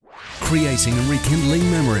creating and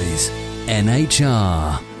rekindling memories.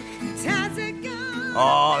 NHR.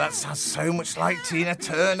 Oh, that sounds so much like Tina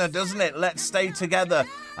Turner, doesn't it? Let's Stay Together.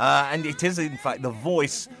 And it is, in fact, the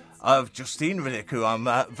voice of Justine Riddoch, who I'm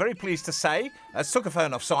very pleased to say took her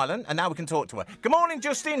phone off silent, and now we can talk to her. Good morning,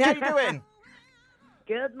 Justine. How you doing?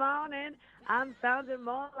 Good morning. I'm sounding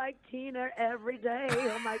more like Tina every day.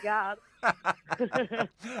 Oh, my God.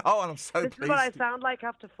 Oh, and I'm so This pleased. is what I sound like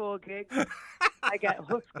after 4 gigs. I get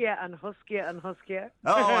huskier and huskier and huskier.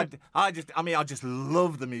 Oh, I just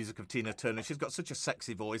love the music of Tina Turner. She's got such a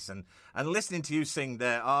sexy voice, and listening to you sing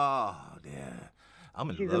there, oh dear, I'm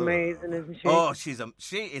in She's love. amazing, isn't she? Oh, she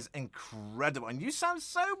is incredible, and you sound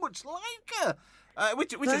so much like her.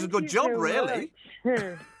 Which is a good job, really.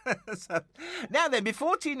 So, now then,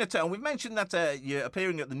 before Tina Turner, we've mentioned that you're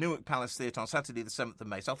appearing at the Newark Palace Theatre on Saturday the 7th of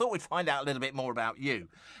May, so I thought we'd find out a little bit more about you.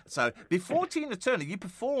 So, before Tina Turner, you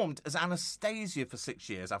performed as Anastasia for 6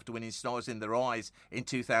 years after winning Stars in Their Eyes in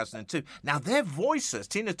 2002. Now, their voices,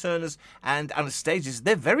 Tina Turner's and Anastasia's,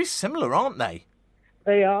 they're very similar, aren't they?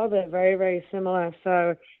 They are. They're very, very similar.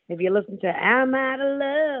 So if you listen to I'm Out of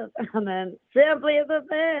Love and then Simply the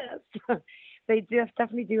Best, they just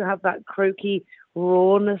definitely do have that croaky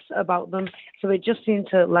rawness about them. So it just seemed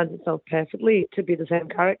to lend itself perfectly to be the same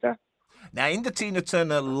character. Now, in the Tina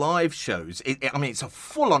Turner live shows, it's a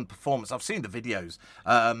full-on performance. I've seen the videos,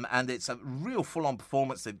 and it's a real full-on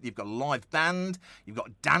performance. You've got a live band, you've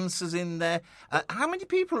got dancers in there. How many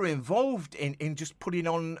people are involved in just putting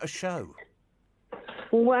on a show?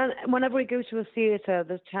 Whenever we go to a theatre,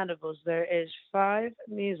 there's 10 of us. There is 5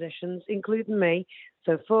 musicians, including me.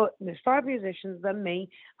 So there's 5 musicians, then me,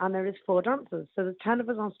 and there is 4 dancers. So there's 10 of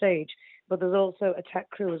us on stage, but there's also a tech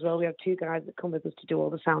crew as well. We have 2 guys that come with us to do all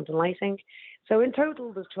the sound and lighting. So in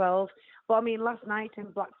total, there's 12. But last night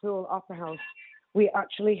in Blackpool Opera House, we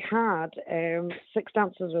actually had 6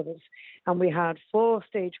 dancers with us, and we had 4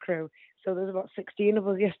 stage crew. So there's about 16 of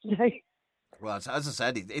us yesterday. Well, as I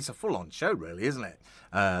said, it's a full-on show, really, isn't it?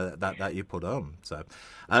 That you put on. So,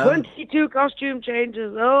 22 costume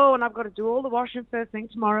changes. Oh, and I've got to do all the washing first thing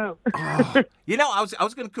tomorrow. I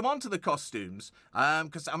was going to come on to the costumes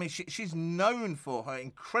because she's known for her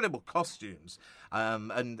incredible costumes,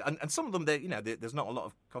 and some of them there's not a lot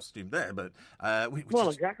of costume there, but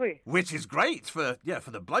exactly, which is great for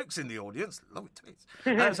the blokes in the audience. Love it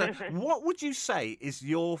to so, what would you say is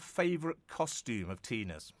your favourite costume of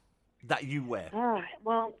Tina's that you wear?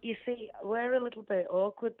 Well, you see, we're a little bit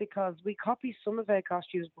awkward because we copy some of her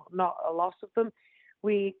costumes, but not a lot of them.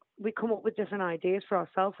 We come up with different ideas for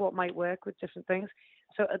ourselves, what might work with different things.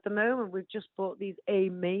 So at the moment, we've just bought these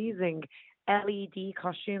amazing LED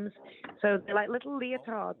costumes. So they're like little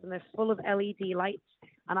leotards, and they're full of LED lights.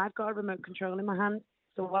 And I've got a remote control in my hand.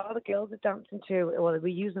 So while the girls are dancing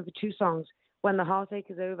we use them for 2 songs, When the Heartache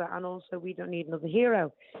Is Over, and also We Don't Need Another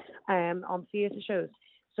Hero, on theatre shows.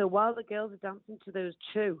 So while the girls are dancing to those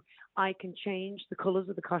 2, I can change the colours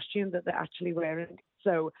of the costume that they're actually wearing.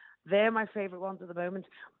 So they're my favourite ones at the moment,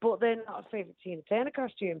 but they're not a favourite Tina Turner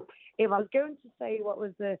costume. If I was going to say what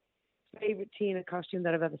was the favourite Tina costume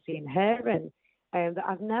that I've ever seen her in, that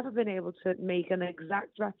I've never been able to make an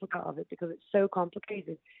exact replica of it because it's so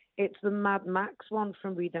complicated, it's the Mad Max one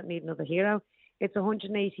from We Don't Need Another Hero. It's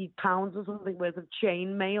 180 pounds or something worth of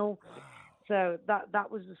chain mail. So that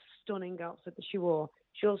was a stunning outfit that she wore.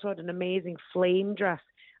 She also had an amazing flame dress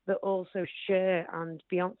that also Cher and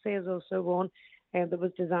Beyonce has also worn, that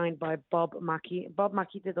was designed by Bob Mackie. Bob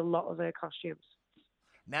Mackie did a lot of their costumes.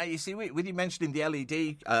 Now, you see, with you mentioning the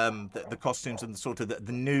LED, the costumes and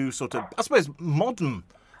the new sort of, I suppose, modern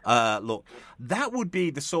look, that would be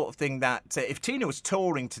the sort of thing that if Tina was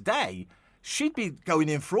touring today, she'd be going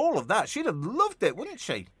in for all of that. She'd have loved it, wouldn't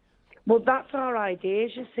she? Well, that's our idea,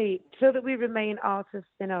 you see, so that we remain artists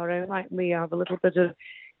in our own right. We have a little bit of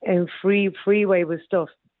freeway with stuff.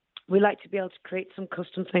 We like to be able to create some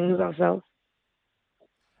custom things ourselves.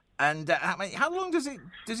 And how long does it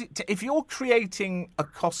if you're creating a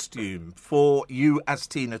costume for you as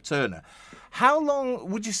Tina Turner, how long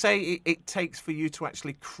would you say it takes for you to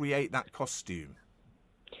actually create that costume?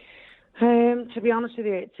 To be honest with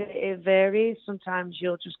you, it varies. Sometimes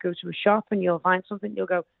you'll just go to a shop and you'll find something, you'll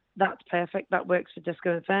go, that's perfect, that works for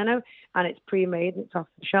Disco Inferno, and it's pre-made and it's off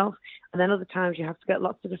the shelf. And then other times you have to get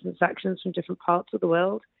lots of different sections from different parts of the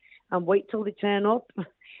world and wait till they turn up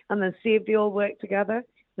and then see if they all work together.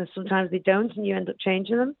 And sometimes they don't, and you end up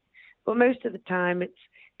changing them. But most of the time,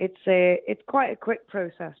 it's quite a quick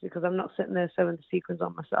process because I'm not sitting there sewing the sequins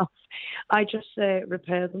on myself. I just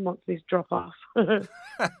repair them once these drop off.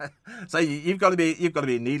 So you've got to be a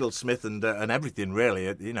needlesmith and everything really,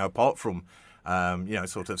 apart from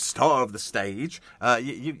sort of star of the stage,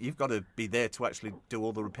 you've got to be there to actually do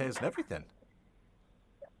all the repairs and everything.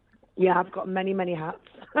 Yeah, I've got many, many hats.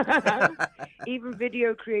 Even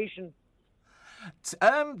video creation.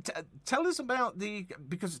 Tell us about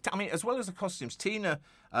because as well as the costumes, Tina,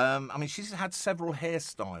 she's had several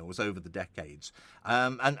hairstyles over the decades,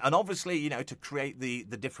 and obviously, to create the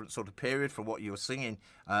different sort of period for what you're singing,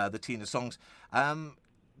 the Tina songs.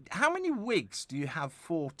 How many wigs do you have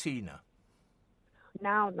for Tina?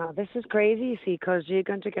 Now, this is crazy, you see, because you're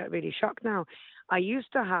going to get really shocked now. I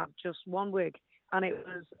used to have just one wig, and it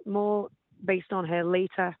was more based on her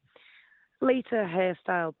later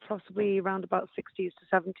hairstyle, possibly around about 60s to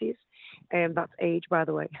 70s. That's age, by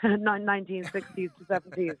the way, 1960s to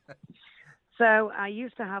 70s. So I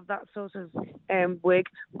used to have that sort of wig,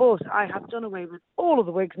 but I have done away with all of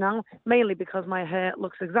the wigs now, mainly because my hair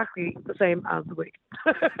looks exactly the same as the wig.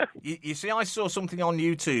 you see, I saw something on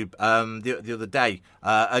YouTube the other day,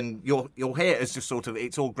 and your hair is just sort of,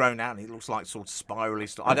 it's all grown out and it looks like sort of spirally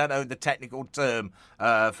stuff. I don't know the technical term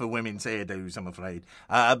for women's hairdos, I'm afraid.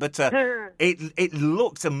 But it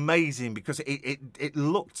looked amazing because it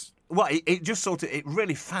looked, well, it just sort of, it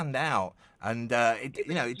really fanned out. And,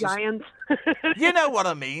 it giant. You know what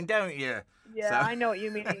I mean, don't you? Yeah, so. I know what you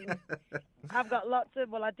mean. I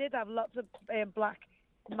did have lots of black,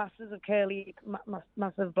 massive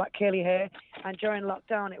black curly hair. And during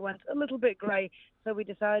lockdown, it went a little bit grey. So we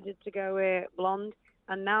decided to go blonde.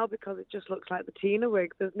 And now, because it just looks like the Tina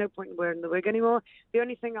wig, there's no point in wearing the wig anymore. The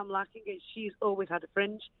only thing I'm lacking is she's always had a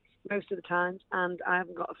fringe most of the times, and I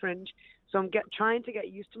haven't got a fringe. So I'm trying to get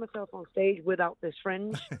used to myself on stage without this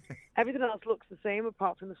fringe. Everything else looks the same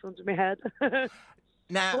apart from the front of my head.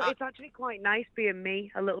 Now, but it's actually quite nice being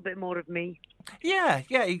me, a little bit more of me. Yeah.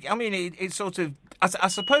 I mean, it's sort of, I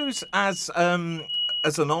suppose, as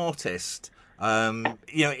an artist,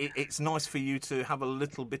 it's nice for you to have a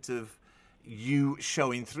little bit of you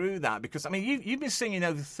showing through that, because I mean you've been singing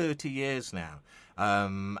over 30 years now,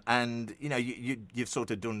 and you've sort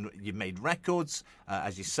of you've made records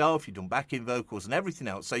as yourself, you've done backing vocals and everything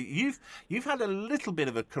else, so you've had a little bit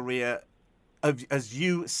of a career as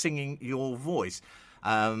you singing your voice,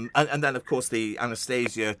 and then of course the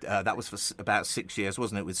Anastasia, that was for about 6 years,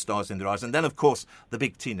 wasn't it, with Stars in Their Eyes, and then of course the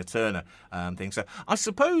big Tina Turner thing. So I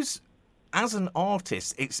suppose as an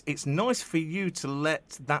artist, it's nice for you to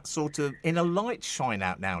let that sort of inner light shine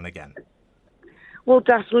out now and again. Well,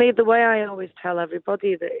 definitely. The way I always tell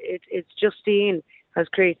everybody that it's Justine has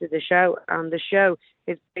created the show, and the show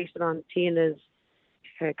is based on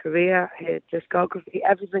her career, her discography,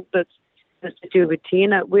 everything that's to do with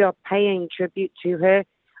Tina. We are paying tribute to her.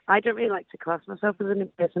 I don't really like to class myself as an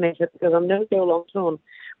impersonator because I'm no Joe Longthorne.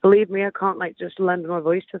 Believe me, I can't just lend my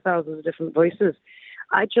voice to thousands of different voices.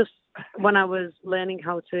 When I was learning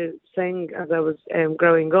how to sing as I was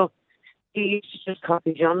growing up, you used to just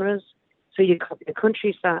copy genres. So you copy a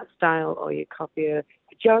country style or you copy a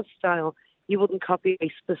jazz style. You wouldn't copy a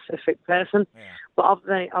specific person. Yeah. But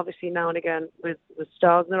obviously now and again with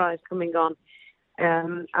Stars in Their Eyes coming on,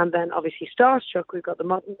 and then obviously Starstruck, we've got the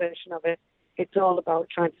modern version of it. It's all about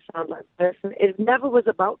trying to sound like a person. It never was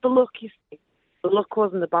about the look, you see. The look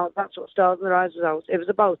wasn't about, that's what Stars in Their Eyes was about. It was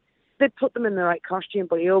about, they'd put them in the right costume,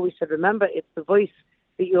 but he always said, remember, it's the voice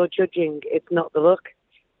that you're judging, it's not the look.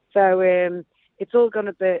 So it's all going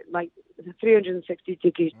to be like a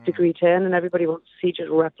 360-degree turn, and everybody wants to see just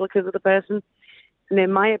replicas of the person. And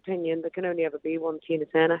in my opinion, there can only ever be one Tina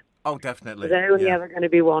Turner. Oh, definitely. There's only ever going to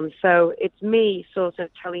be one. So it's me sort of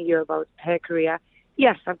telling you about her career.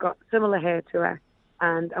 Yes, I've got similar hair to her,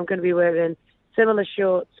 and I'm going to be wearing similar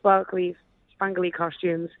short, sparkly, spangly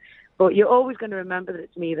costumes. But you're always going to remember that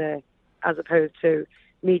it's me there, as opposed to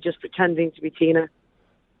me just pretending to be Tina.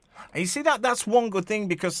 And you see, that's one good thing,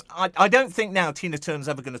 because I don't think now Tina Turner's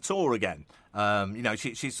ever going to tour again.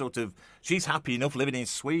 She's happy enough living in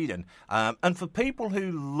Sweden. And for people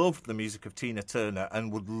who love the music of Tina Turner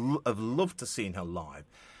and would have loved to see her live,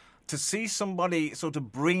 to see somebody sort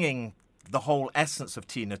of bringing the whole essence of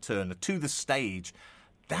Tina Turner to the stage,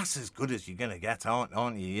 that's as good as you're going to get,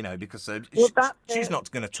 aren't you? Because she's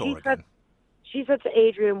not going to tour again. She said to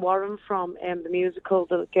Adrienne Warren from the musical,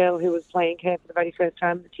 the girl who was playing her for the very first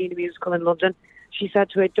time, the Tina musical in London, she said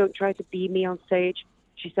to her, don't try to be me on stage.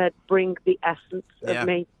 She said, bring the essence of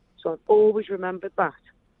me. So I've always remembered that.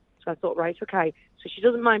 So I thought, right, okay. So she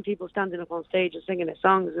doesn't mind people standing up on stage and singing her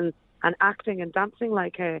songs and acting and dancing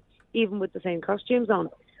like her, even with the same costumes on.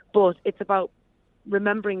 But it's about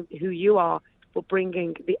remembering who you are, but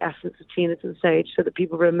bringing the essence of Tina to the stage so that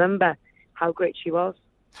people remember how great she was.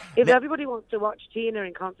 If everybody wants to watch Tina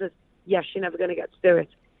in concert, yes, you're never going to get to do it.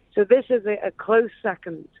 So this is a close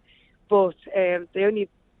second. But the only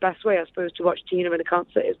best way, I suppose, to watch Tina in a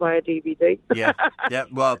concert is via DVD. Yeah, yeah.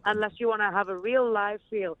 Well, unless you want to have a real live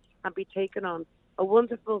feel and be taken on a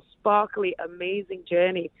wonderful, sparkly, amazing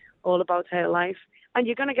journey all about her life, and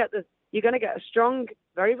you're going to get a strong,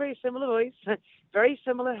 very, very similar voice, very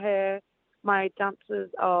similar hair. My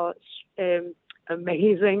dancers are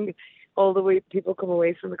amazing. All the way people come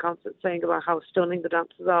away from the concert saying about how stunning the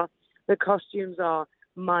dancers are. The costumes are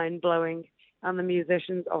mind-blowing, and the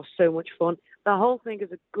musicians are so much fun. The whole thing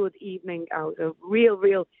is a good evening out, a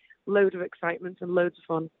real load of excitement and loads of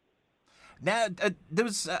fun. Now, there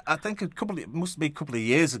was, I think, it must be a couple of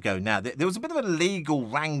years ago now, there was a bit of a legal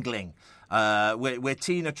wrangling where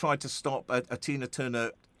Tina tried to stop a Tina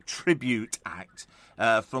Turner tribute act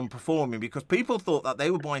from performing because people thought that they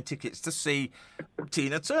were buying tickets to see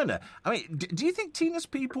Tina Turner. I mean, do you think Tina's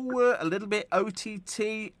people were a little bit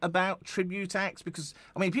OTT about tribute acts? Because,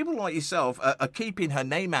 I mean, people like yourself are keeping her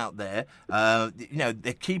name out there.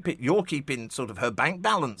 You're keeping sort of her bank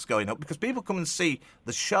balance going up because people come and see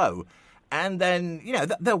the show. And then,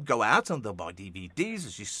 they'll go out and they'll buy DVDs,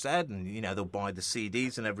 as you said, and, they'll buy the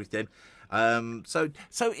CDs and everything.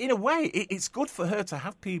 So in a way, it's good for her to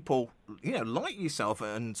have people, like yourself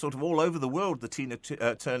and sort of all over the world, the Tina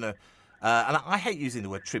Turner, and I hate using the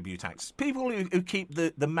word tribute acts, people who keep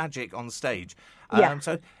the magic on stage. Yeah.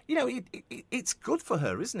 So, it's good for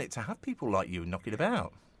her, isn't it, to have people like you knocking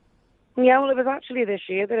about? Yeah, well, it was actually this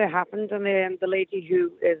year that it happened, and the lady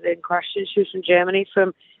who is in question, she was from Germany,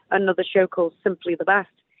 from another show called Simply the Best,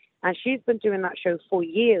 and she's been doing that show for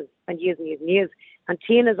years and years and years and years, and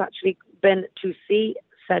Tina's actually been to see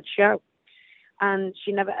said show, and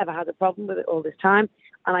she never ever had a problem with it all this time,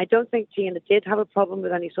 and I don't think Tina did have a problem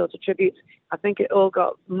with any sort of tribute. I think it all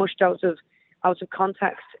got mushed out of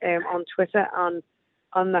context on Twitter, on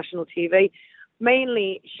national TV.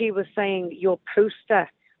 Mainly, she was saying, your poster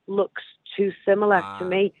looks too similar to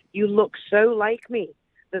me. You look so like me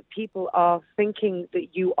that people are thinking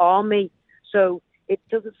that you are me. So it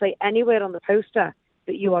doesn't say anywhere on the poster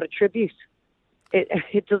that you are a tribute.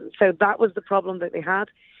 It doesn't. So that was the problem that they had.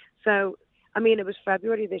 So, I mean, it was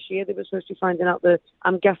February this year. They were supposed to be finding out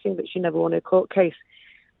I'm guessing that she never won a court case.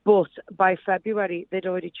 But by February, they'd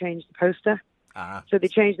already changed the poster. So they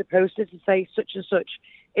changed the poster to say such and such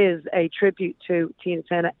is a tribute to Tina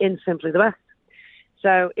Turner in Simply the Best.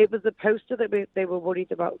 So it was the poster that they were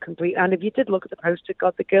worried about complete. And if you did look at the poster,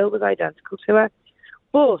 God, the girl was identical to her.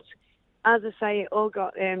 But as I say, it all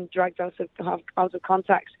got dragged out of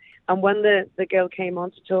context. And when the girl came on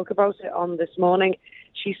to talk about it on This Morning,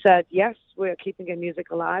 she said, yes, we're keeping her music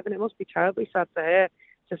alive. And it must be terribly sad for her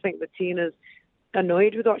to think that Tina's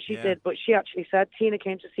annoyed with what she did. But she actually said, Tina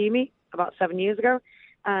came to see me about 7 years ago.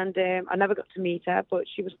 And I never got to meet her, but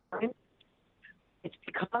she was fine. It's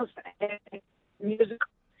because music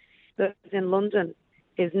that is in London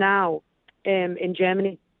is now in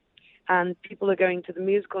Germany, and people are going to the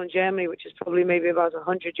musical in Germany, which is probably maybe about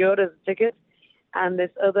 €100 a ticket, and this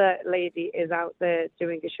other lady is out there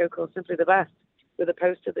doing a show called Simply the Best with a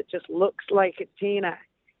poster that just looks like it's Tina,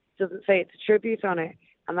 doesn't say it's a tribute on it,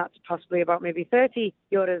 and that's possibly about maybe €30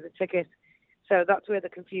 a ticket. So that's where the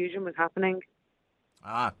confusion was happening.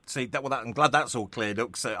 See, I'm glad that's all cleared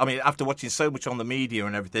up. So, I mean, after watching so much on the media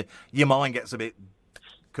and everything, your mind gets a bit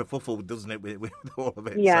kerfuffled, doesn't it, with all of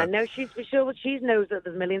it? Yeah, so. No, she's for sure. She knows that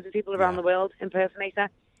there's millions of people around the world impersonate her.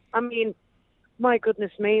 I mean, my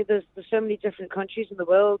goodness me, there's so many different countries in the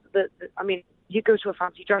world that I mean, you go to a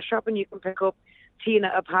fancy dress shop and you can pick up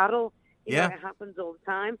Tina apparel. You know, it happens all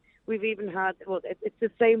the time. We've even had, it's the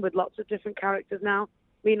same with lots of different characters now.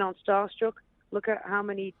 Being on Starstruck, look at how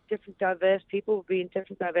many different diverse people will be in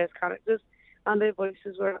different diverse characters, and their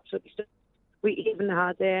voices were absolutely stunning. We even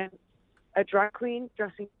had a drag queen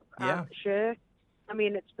dressing up as Cher. I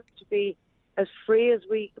mean, it's supposed to be as free as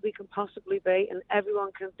we can possibly be, and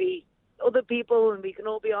everyone can be other people, and we can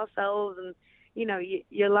all be ourselves, and, you know,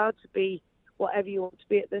 you're allowed to be whatever you want to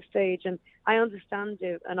be at this stage. And I understand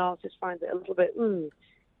if an artist finds it a little bit,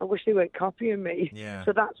 I wish they weren't copying me. Yeah.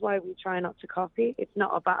 So that's why we try not to copy. It's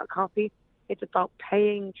not about a copy. It's about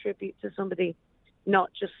paying tribute to somebody, not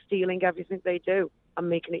just stealing everything they do and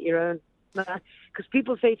making it your own. Because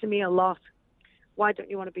people say to me a lot, why don't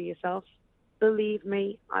you want to be yourself? Believe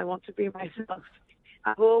me, I want to be myself.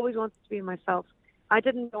 I've always wanted to be myself. I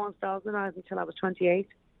didn't go on Stars and Eyes until I was 28.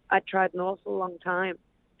 I tried an awful long time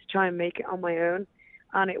to try and make it on my own.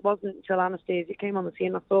 And it wasn't until Anastasia came on the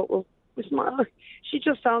scene I thought, well, she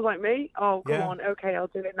just sounds like me. Oh, go on. Okay, I'll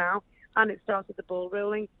do it now. And it started the ball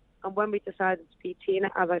rolling. And when we decided to be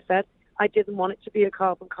Tina, as I said, I didn't want it to be a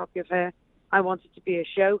carbon copy of her. I wanted it to be a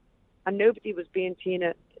show. And nobody was being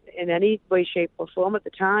Tina in any way, shape or form at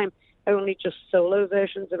the time. only just solo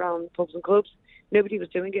versions around pubs and clubs. Nobody was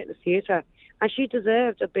doing it in the theatre. And she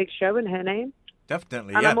deserved a big show in her name.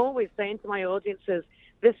 Definitely, and yeah. I'm always saying to my audiences,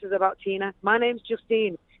 this is about Tina. My name's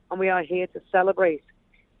Justine, and we are here to celebrate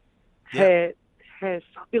her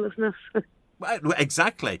fabulousness. Well,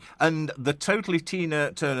 exactly. And the Totally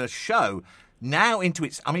Tina Turner show, now into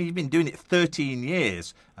its... I mean, you've been doing it 13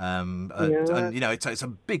 years. And, you know, it's a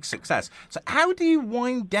big success. So how do you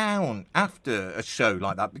wind down after a show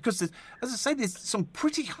like that? Because, as I say, there's some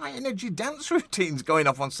pretty high-energy dance routines going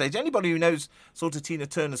off on stage. Anybody who knows sort of Tina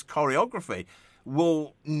Turner's choreography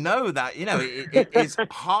will know that, you know, it is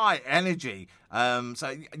high energy.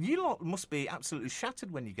 So you lot must be absolutely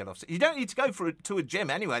shattered when you get off. You don't need to go to a gym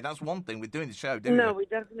anyway. That's one thing with doing the show, do you? No, we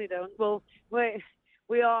definitely don't. Well,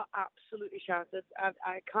 we are absolutely shattered.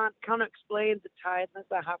 I can't explain the tiredness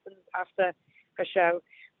that happens after a show.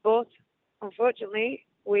 But unfortunately,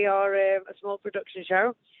 we are a small production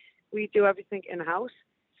show. We do everything in-house.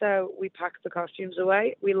 So we pack the costumes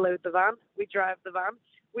away, we load the van, we drive the van,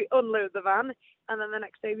 we unload the van, and then the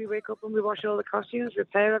next day we wake up and we wash all the costumes,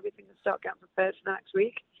 repair everything, and start getting prepared for the next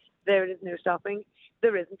week. There is no stopping.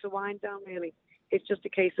 There isn't a wind down, really. It's just a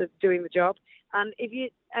case of doing the job. And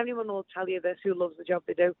anyone will tell you this who loves the job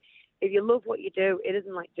they do. If you love what you do, it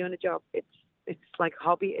isn't like doing a job. It's like a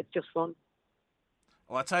hobby. It's just fun.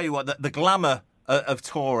 Well, I tell you what, the glamour of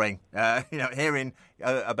touring, you know, hearing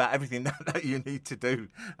about everything that you need to do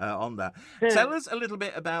on that. Tell us a little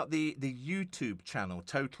bit about the YouTube channel,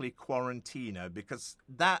 Totally Quarantino, because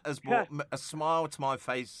that has brought a smile to my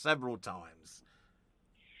face several times.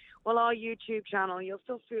 Well, our YouTube channel, you'll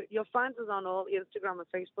find us on all Instagram and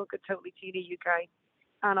Facebook at Totally Tina UK,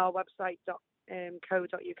 and our website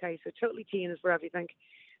 .co.uk. So Totally Tina is for everything.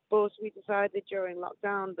 But we decided during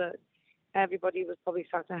lockdown that everybody was probably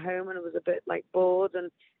sat at home and it was a bit like bored,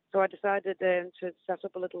 and so I decided to set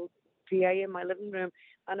up a little PA in my living room,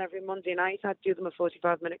 and every Monday night I'd do them a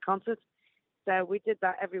 45-minute concert. So we did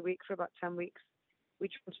that every week for about 10 weeks. We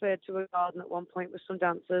transferred to a garden at one point with some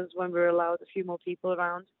dancers when we were allowed a few more people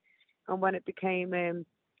around, and when it became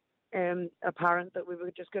apparent that we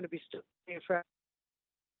were just going to be stuck here forever,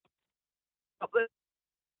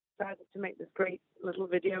 decided to make this great little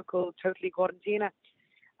video called Totally Quarantina.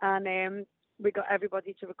 And we got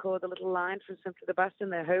everybody to record a little line from Simply the Best in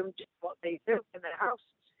their home, just what they do in their house.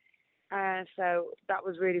 So that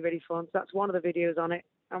was really, really fun. So that's one of the videos on it.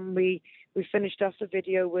 And we finished off the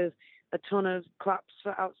video with a ton of claps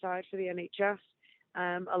for outside for the NHS,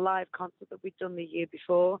 a live concert that we'd done the year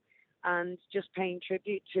before, and just paying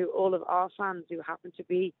tribute to all of our fans who happen to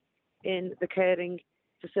be in the caring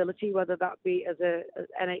facility, whether that be as an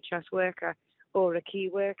NHS worker or a key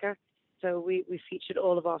worker. So we featured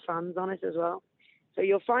all of our fans on it as well. So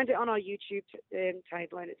you'll find it on our YouTube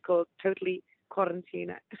tagline. It's called Totally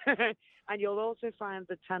Quarantina. And you'll also find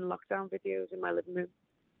the 10 lockdown videos in my living room.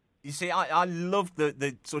 You see, I love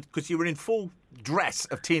the sort of, because you were in full dress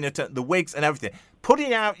of Tina Turner, the wigs and everything,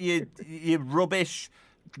 putting out your rubbish,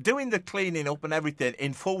 doing the cleaning up and everything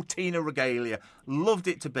in full Tina regalia. Loved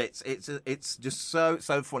it to bits. It's just so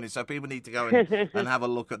funny. So people need to go and have a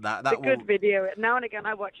look at that. It's a good video. Now and again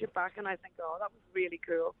I watch it back and I think, oh, that was really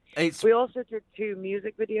cool. We also did 2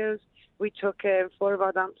 music videos. We took 4 of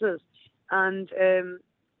our dancers, and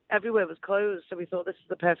everywhere was closed, so we thought this is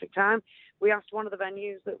the perfect time. We asked one of the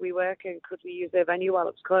venues that we work in, could we use their venue while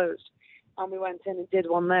it was closed? And we went in and did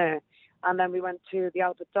one there. And then we went to the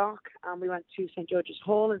Albert Dock, and we went to St George's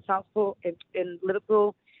Hall in Southport, in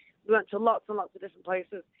Liverpool. We went to lots and lots of different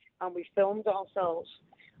places, and we filmed ourselves.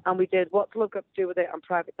 And we did What to Look Up To With It and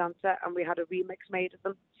Private Dancer, and we had a remix made of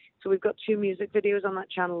them. So we've got 2 music videos on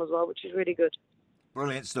that channel as well, which is really good.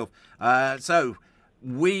 Brilliant stuff. So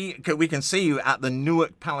we can see you at the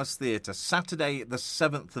Newark Palace Theatre, Saturday the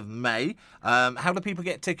 7th of May. How do people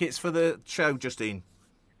get tickets for the show, Justine?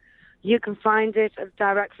 You can find it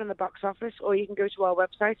direct from the box office, or you can go to our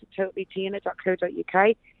website at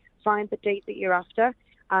totallytina.co.uk, find the date that you're after,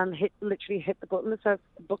 and literally hit the button that says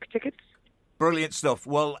book tickets. Brilliant stuff.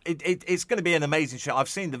 Well, it's going to be an amazing show. I've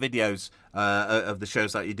seen the videos of the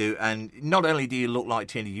shows that you do, and not only do you look like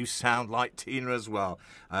Tina, you sound like Tina as well.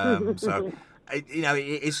 So, you know,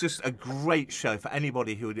 it's just a great show for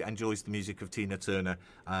anybody who enjoys the music of Tina Turner.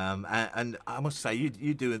 And I must say,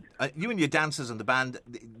 you and your dancers and the band,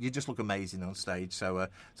 you just look amazing on stage. So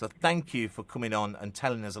thank you for coming on and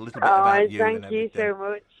telling us a little bit about you. Thank you so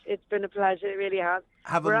much. It's been a pleasure. It really has.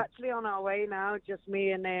 We're actually on our way now, just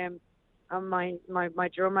me and my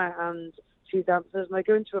drummer and 2 dancers. And we're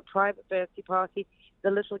going to a private birthday party.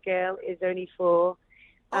 The little girl is only 4.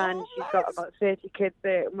 And she's got about 30 kids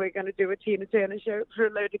there, and we're going to do a Tina Turner show for a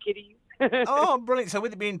load of kiddies. Oh, brilliant. So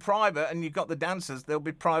with it being private and you've got the dancers, there'll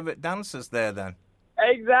be private dancers there then.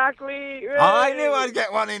 Exactly. I knew I'd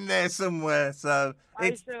get one in there somewhere. So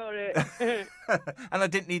I saw it. And I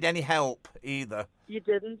didn't need any help either. You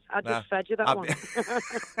didn't. I just fed you that one.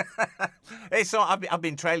 So I've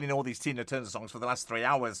been trailing all these Tina Turner songs for the last 3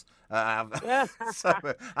 hours. So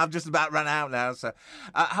I've just about run out now. So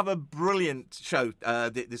have a brilliant show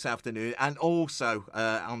this afternoon, and also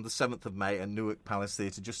on the 7th of May at Newark Palace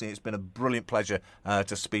Theatre. Justine, it's been a brilliant pleasure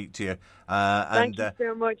to speak to you. Thank you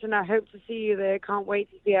so much, and I hope to see you there. Can't wait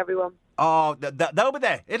to see everyone. Oh, they'll be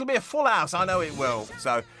there. It'll be a full house. I know it will.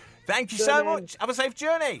 So thank you so much. Have a safe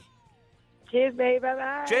journey. Cheers, babe.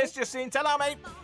 Bye-bye. Cheers, Justine. Ta-ra, mate.